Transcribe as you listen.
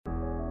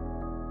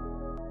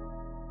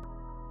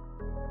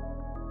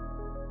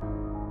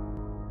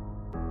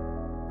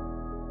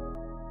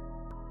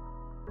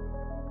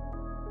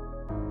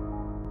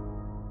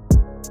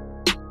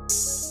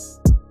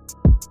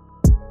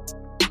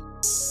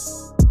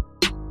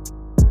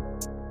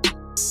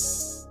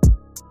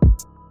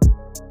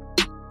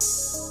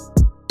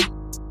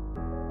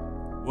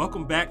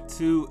Welcome back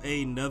to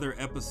another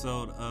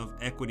episode of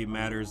Equity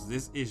Matters.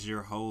 This is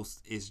your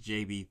host, it's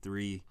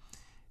JB3.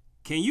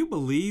 Can you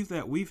believe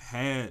that we've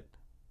had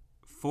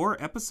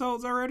 4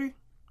 episodes already?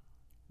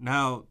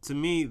 Now, to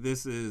me,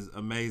 this is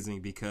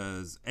amazing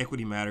because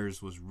Equity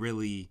Matters was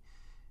really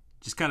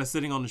just kind of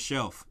sitting on the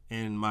shelf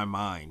in my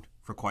mind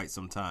for quite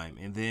some time.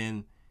 And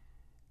then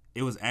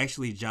it was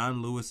actually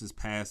John Lewis's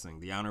passing,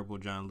 the Honorable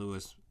John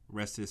Lewis,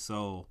 rest his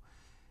soul,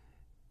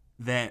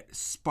 that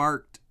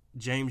sparked,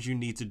 James, you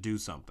need to do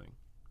something.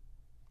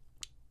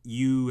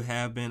 You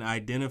have been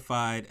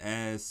identified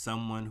as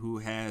someone who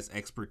has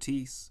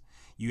expertise.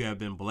 You have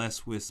been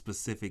blessed with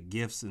specific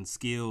gifts and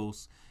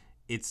skills.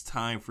 It's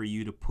time for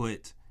you to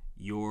put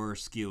your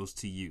skills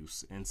to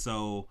use. And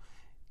so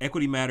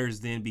Equity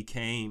Matters then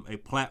became a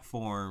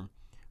platform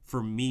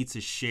for me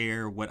to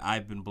share what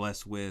I've been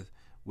blessed with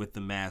the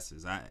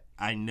masses.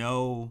 I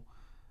know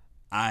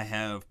I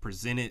have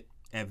presented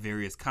at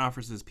various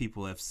conferences.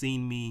 People have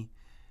seen me.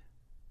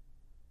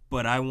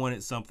 But I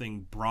wanted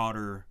something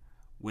broader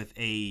with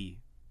a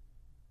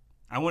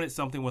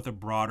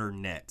broader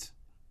net.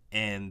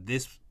 And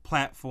this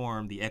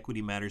platform, the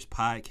Equity Matters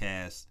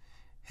podcast,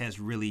 has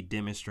really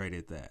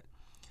demonstrated that.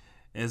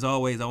 As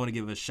always, I want to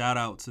give a shout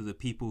out to the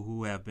people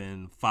who have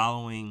been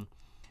following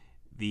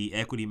the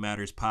Equity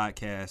Matters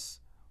podcast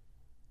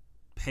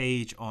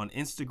page on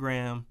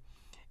Instagram,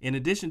 in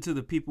addition to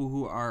the people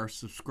who are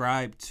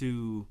subscribed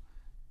to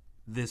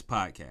this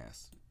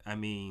podcast. I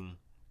mean,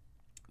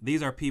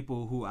 these are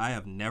people who I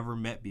have never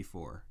met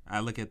before.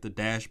 I look at the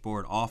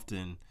dashboard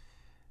often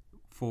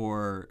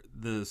for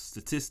the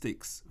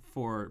statistics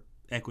for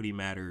Equity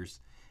Matters,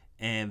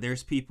 and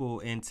there's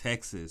people in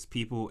Texas,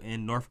 people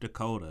in North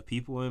Dakota,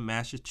 people in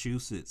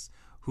Massachusetts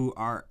who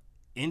are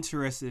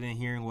interested in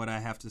hearing what I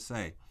have to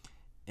say.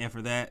 And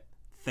for that,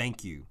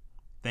 thank you.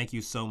 Thank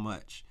you so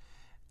much.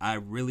 I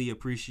really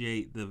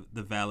appreciate the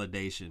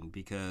validation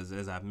because,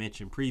 as I've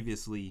mentioned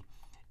previously,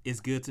 it's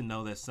good to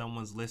know that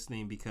someone's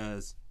listening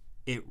because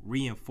it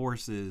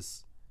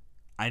reinforces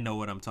I know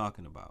what I'm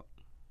talking about.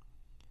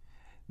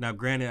 Now,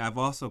 granted, I've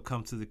also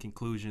come to the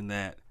conclusion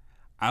that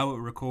I would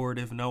record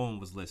if no one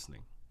was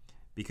listening,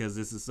 because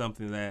this is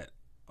something that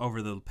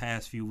over the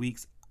past few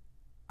weeks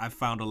I've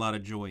found a lot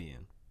of joy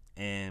in.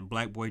 And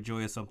Black Boy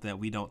Joy is something that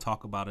we don't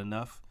talk about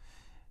enough.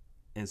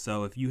 And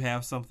so if you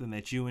have something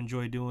that you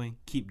enjoy doing,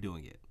 keep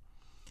doing it.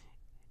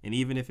 And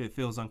even if it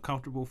feels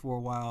uncomfortable for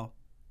a while,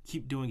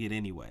 keep doing it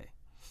anyway.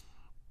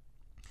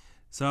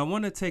 So I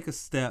want to take a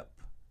step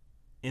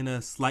in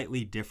a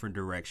slightly different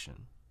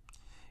direction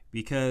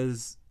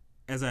because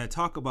as I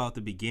talk about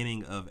the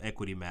beginning of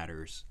Equity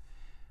Matters,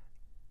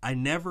 I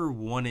never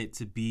wanted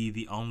to be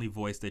the only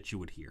voice that you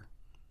would hear.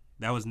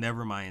 That was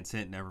never my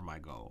intent, never my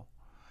goal.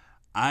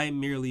 I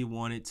merely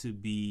wanted to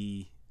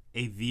be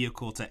a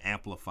vehicle to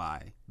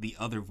amplify the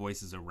other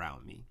voices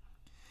around me.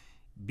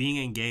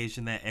 Being engaged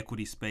in that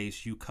equity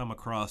space, you come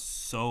across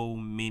so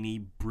many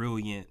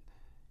brilliant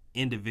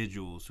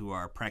individuals who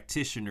are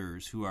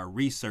practitioners, who are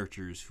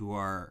researchers, who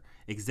are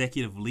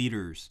executive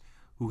leaders,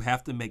 who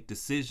have to make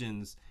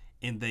decisions,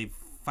 and they've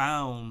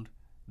found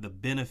the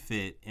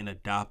benefit in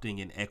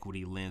adopting an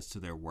equity lens to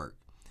their work.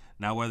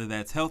 Now, whether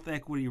that's health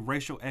equity,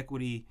 racial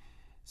equity,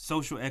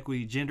 social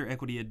equity, gender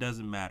equity, it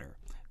doesn't matter.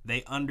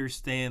 They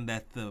understand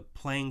that the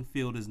playing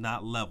field is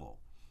not level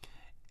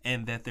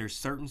and that there's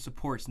certain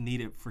supports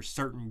needed for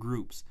certain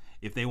groups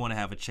if they want to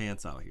have a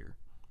chance out here.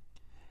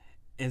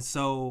 And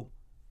so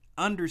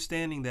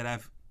understanding that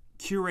I've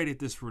curated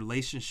this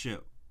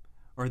relationship,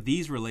 or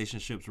these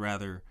relationships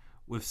rather,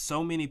 with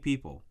so many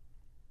people,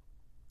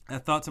 I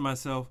thought to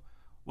myself,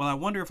 well, I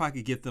wonder if I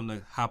could get them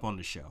to hop on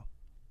the show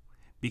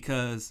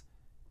because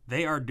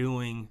they are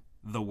doing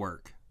the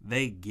work.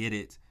 They get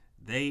it.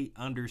 They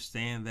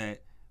understand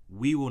that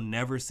we will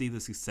never see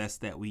the success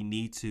that we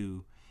need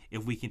to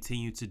if we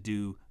continue to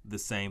do the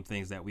same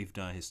things that we've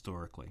done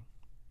historically.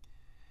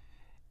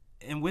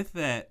 And with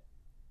that,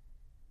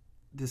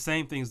 the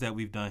same things that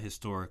we've done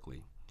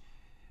historically.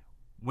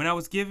 When I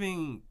was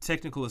giving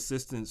technical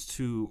assistance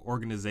to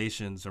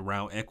organizations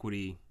around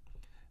equity,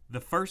 the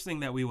first thing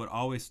that we would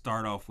always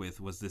start off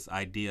with was this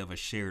idea of a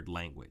shared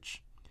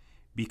language.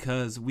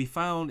 Because we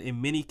found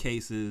in many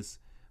cases,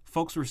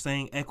 folks were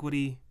saying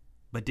equity,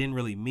 but didn't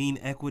really mean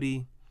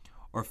equity.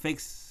 Or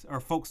folks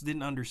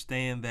didn't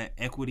understand that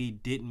equity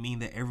didn't mean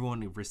that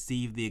everyone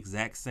received the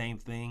exact same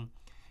thing,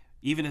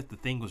 even if the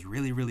thing was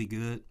really, really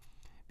good,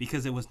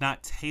 because it was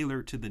not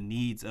tailored to the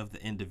needs of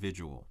the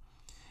individual.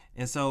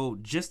 And so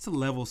just to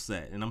level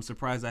set, and I'm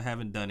surprised I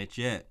haven't done it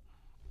yet,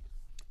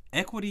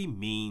 equity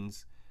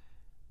means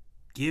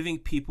giving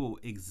people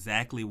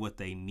exactly what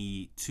they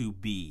need to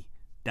be ...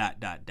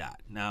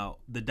 Now,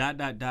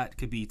 the ...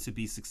 could be to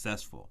be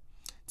successful,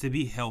 to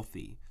be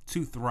healthy,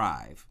 to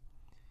thrive.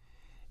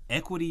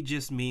 Equity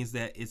just means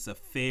that it's a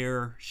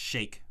fair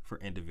shake for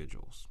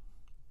individuals.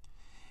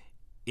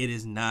 It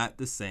is not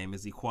the same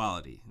as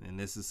equality. And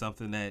this is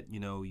something that,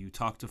 you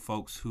talk to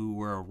folks who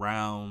were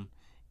around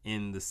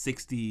in the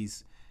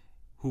 60s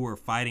who were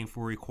fighting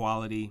for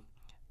equality.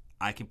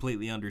 I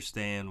completely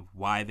understand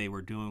why they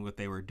were doing what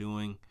they were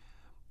doing,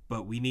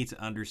 but we need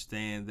to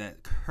understand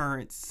that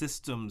current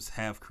systems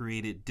have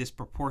created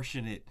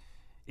disproportionate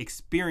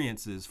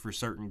experiences for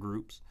certain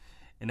groups.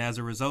 And as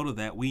a result of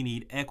that, we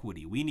need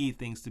equity. We need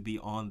things to be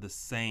on the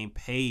same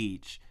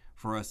page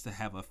for us to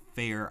have a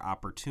fair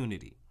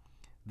opportunity.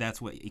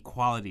 That's what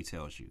equality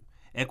tells you.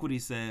 Equity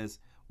says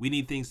we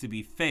need things to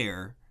be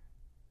fair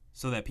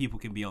so that people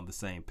can be on the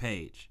same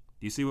page.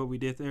 Do you see what we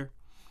did there?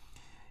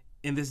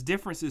 And this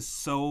difference is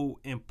so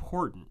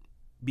important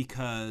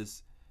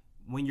because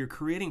when you're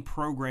creating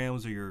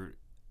programs or you're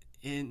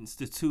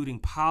instituting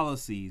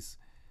policies,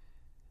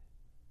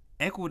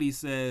 equity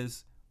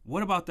says,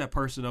 what about that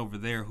person over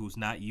there who's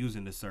not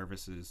using the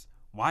services?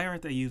 Why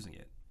aren't they using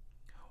it?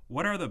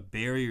 What are the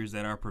barriers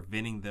that are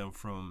preventing them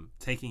from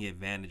taking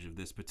advantage of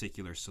this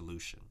particular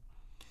solution?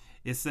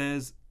 It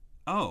says,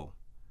 oh,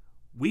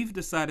 we've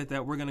decided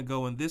that we're going to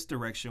go in this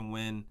direction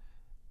when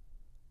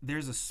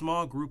there's a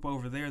small group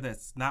over there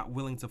that's not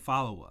willing to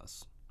follow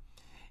us.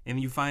 And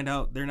you find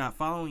out they're not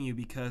following you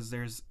because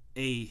there's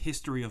a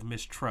history of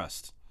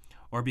mistrust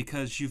or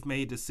because you've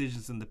made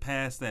decisions in the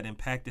past that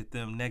impacted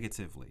them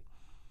negatively.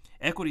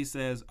 Equity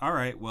says, all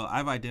right, well,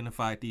 I've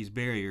identified these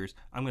barriers.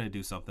 I'm going to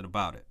do something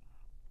about it.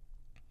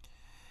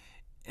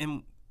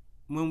 And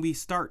when we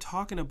start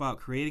talking about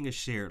creating a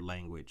shared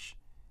language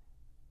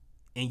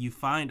and you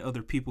find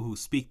other people who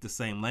speak the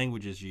same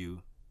language as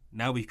you,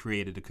 now we've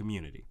created a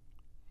community.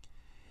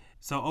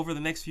 So over the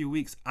next few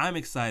weeks, I'm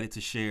excited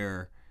to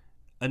share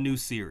a new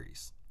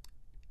series.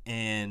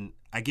 And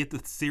I get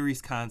the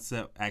series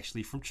concept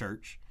actually from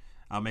church.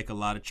 I'll make a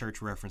lot of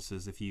church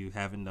references if you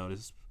haven't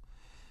noticed.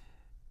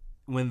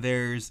 When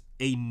there's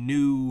a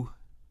new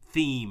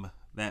theme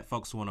that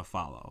folks want to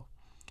follow.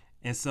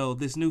 And so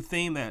this new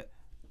theme that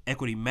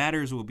Equity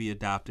Matters will be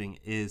adopting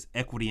is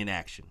equity in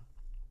action.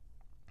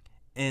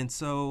 And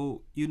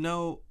so,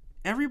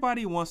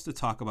 everybody wants to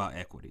talk about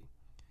equity,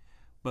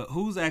 but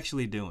who's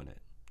actually doing it?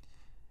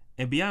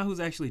 And beyond who's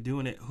actually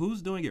doing it,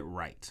 who's doing it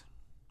right?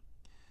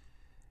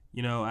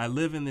 I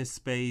live in this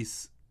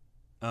space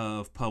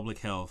of public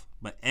health,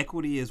 but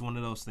equity is one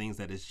of those things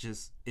that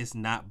it's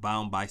not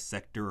bound by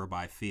sector or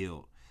by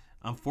field.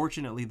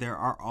 Unfortunately, there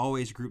are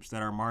always groups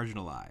that are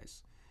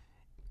marginalized.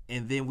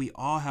 And then we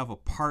all have a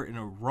part and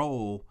a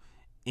role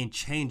in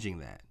changing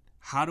that.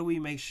 How do we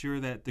make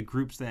sure that the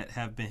groups that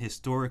have been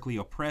historically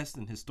oppressed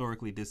and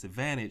historically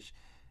disadvantaged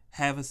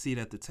have a seat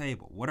at the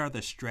table? What are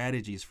the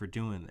strategies for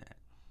doing that?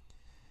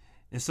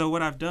 And so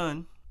what I've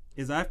done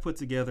is I've put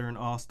together an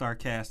all-star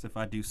cast, if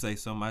I do say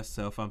so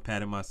myself. I'm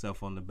patting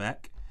myself on the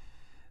back,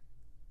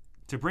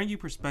 to bring you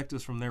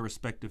perspectives from their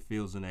respective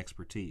fields and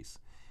expertise.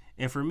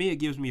 And for me, it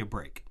gives me a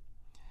break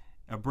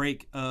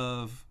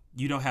of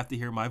you don't have to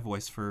hear my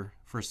voice for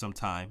some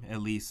time,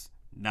 at least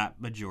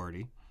not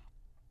majority.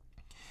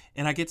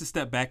 And I get to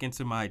step back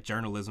into my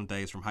journalism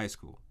days from high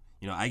school.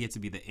 I get to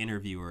be the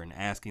interviewer and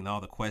asking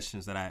all the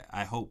questions that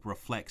I hope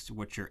reflects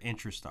what your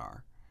interests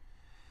are.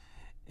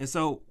 And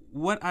so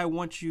what I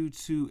want you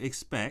to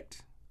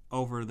expect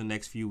over the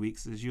next few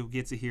weeks is you'll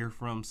get to hear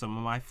from some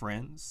of my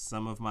friends,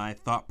 some of my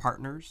thought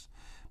partners,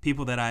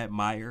 people that I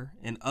admire,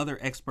 and other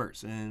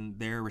experts in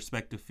their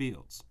respective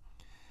fields.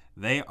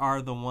 They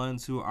are the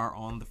ones who are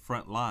on the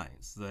front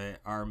lines,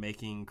 that are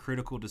making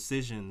critical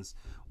decisions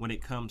when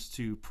it comes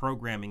to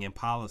programming and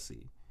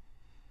policy.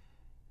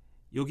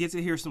 You'll get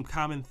to hear some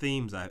common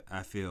themes,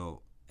 I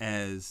feel.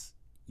 As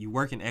you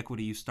work in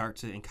equity, you start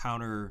to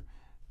encounter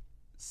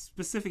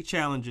specific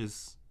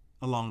challenges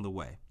along the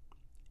way.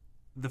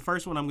 The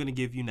first one I'm going to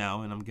give you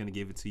now, and I'm going to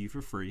give it to you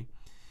for free,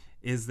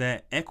 is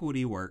that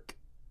equity work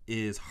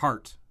is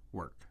heart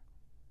work,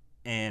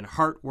 and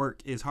heart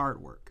work is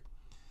hard work.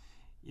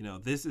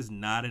 This is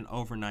not an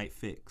overnight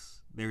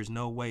fix. There's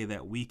no way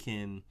that we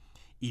can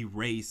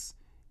erase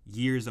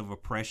years of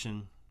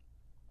oppression.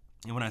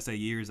 And when I say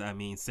years, I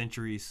mean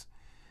centuries.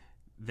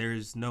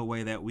 There's no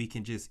way that we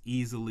can just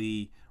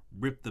easily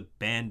rip the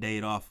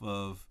Band-Aid off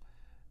of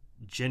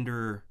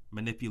gender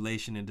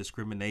manipulation and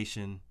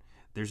discrimination.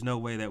 There's no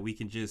way that we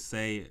can just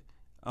say,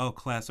 oh,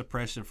 class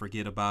oppression,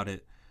 forget about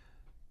it.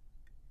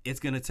 It's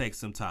going to take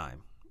some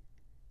time.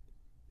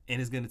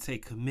 And it's going to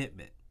take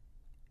commitment.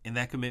 And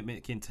that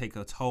commitment can take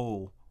a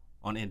toll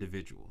on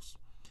individuals.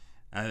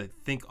 I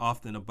think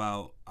often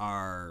about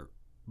our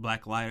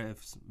Black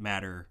Lives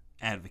Matter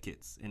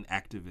advocates and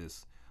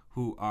activists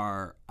who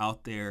are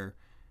out there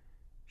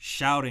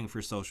shouting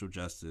for social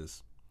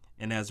justice.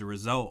 And as a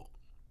result,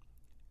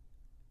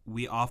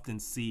 we often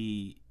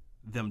see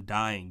them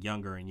dying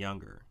younger and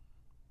younger.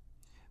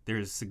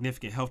 There's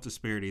significant health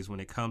disparities when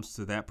it comes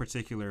to that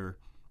particular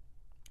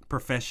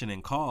profession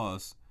and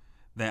cause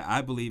that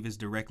I believe is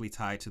directly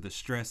tied to the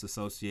stress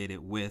associated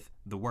with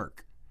the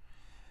work.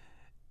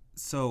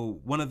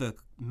 So one of the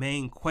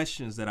main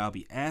questions that I'll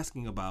be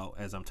asking about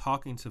as I'm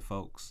talking to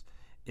folks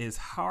is,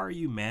 how are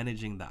you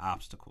managing the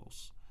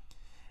obstacles?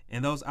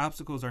 And those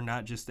obstacles are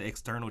not just the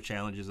external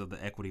challenges of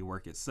the equity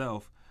work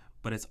itself,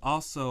 but it's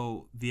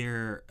also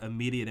their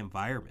immediate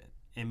environment.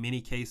 in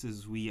many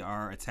cases, we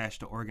are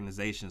attached to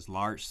organizations,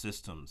 large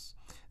systems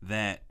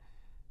that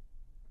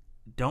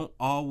don't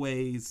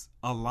always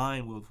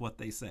align with what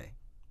they say.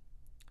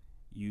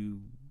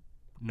 You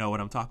know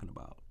what I'm talking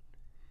about.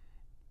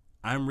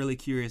 I'm really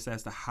curious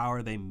as to how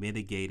are they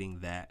mitigating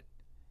that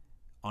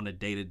on a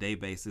day-to-day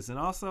basis, and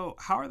also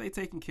how are they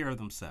taking care of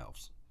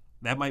themselves.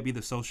 That might be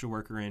the social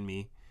worker in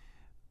me,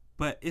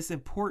 but it's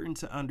important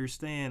to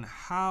understand,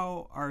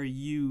 how are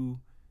you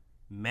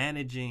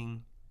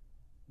managing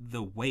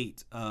the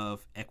weight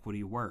of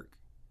equity work?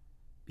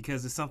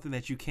 Because it's something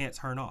that you can't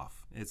turn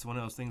off. It's one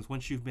of those things,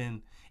 once you've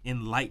been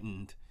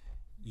enlightened,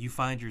 you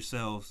find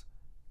yourselves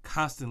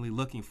constantly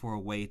looking for a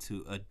way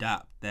to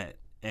adopt that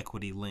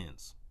equity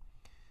lens.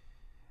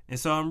 And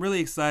so I'm really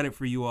excited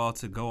for you all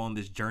to go on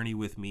this journey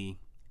with me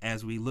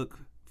as we look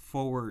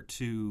forward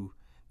to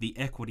the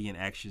Equity in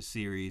Action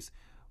series.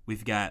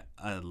 We've got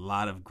a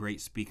lot of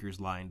great speakers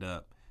lined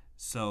up.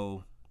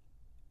 So,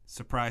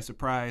 surprise,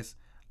 surprise,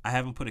 I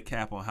haven't put a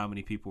cap on how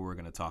many people we're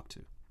going to talk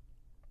to.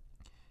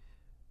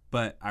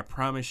 But I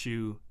promise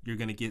you, you're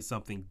going to get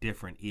something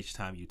different each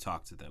time you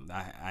talk to them.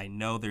 I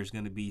know there's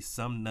going to be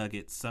some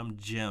nugget, some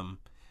gem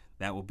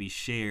that will be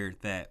shared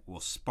that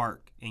will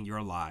spark in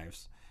your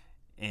lives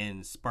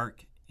and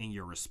spark in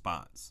your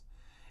response.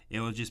 It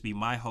will just be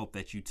my hope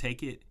that you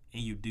take it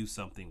and you do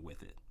something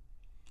with it.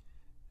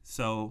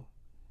 So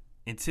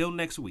until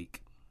next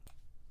week,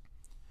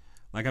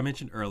 like I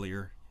mentioned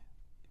earlier,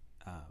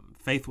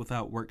 faith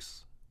without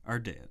works are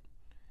dead.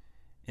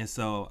 And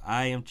so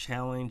I am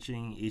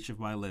challenging each of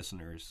my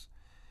listeners,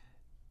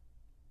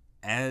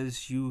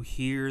 as you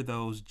hear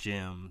those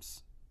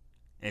gems,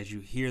 as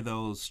you hear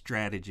those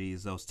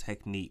strategies, those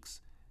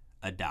techniques,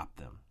 adopt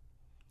them.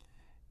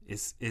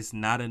 It's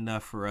not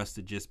enough for us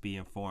to just be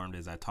informed,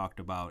 as I talked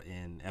about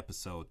in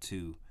episode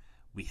 2.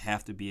 We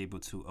have to be able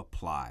to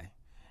apply.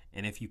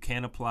 And if you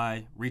can't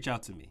apply, reach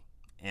out to me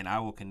and I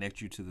will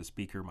connect you to the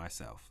speaker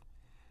myself,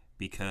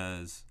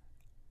 because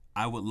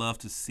I would love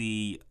to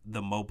see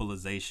the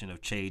mobilization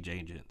of change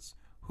agents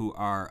who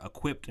are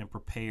equipped and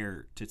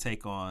prepared to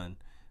take on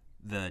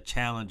the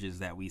challenges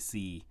that we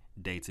see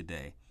day to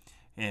day,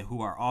 and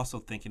who are also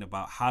thinking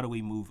about, how do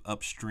we move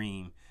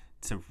upstream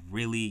to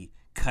really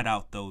cut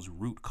out those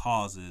root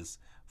causes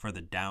for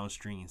the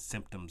downstream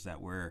symptoms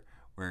that we're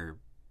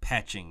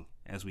patching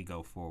as we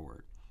go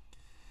forward.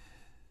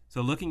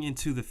 So looking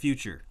into the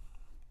future,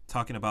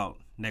 talking about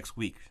next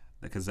week,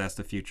 because that's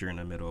the future in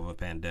the middle of a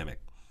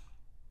pandemic,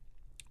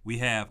 we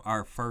have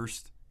our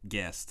first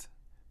guest,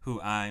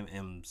 who I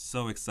am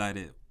so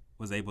excited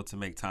was able to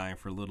make time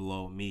for little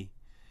old me.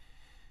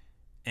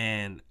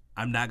 And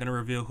I'm not going to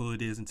reveal who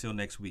it is until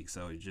next week,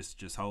 so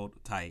just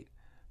hold tight.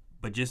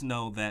 But just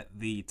know that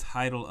the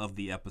title of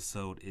the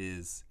episode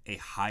is A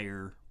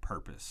Higher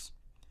Purpose,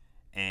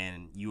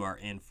 and you are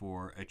in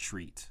for a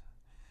treat.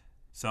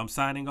 So I'm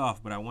signing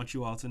off, but I want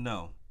you all to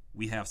know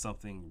we have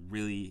something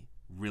really,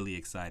 really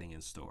exciting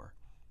in store.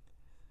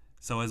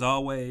 So as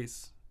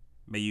always,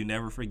 may you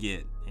never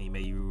forget, and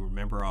may you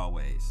remember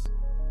always,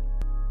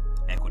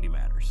 equity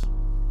matters.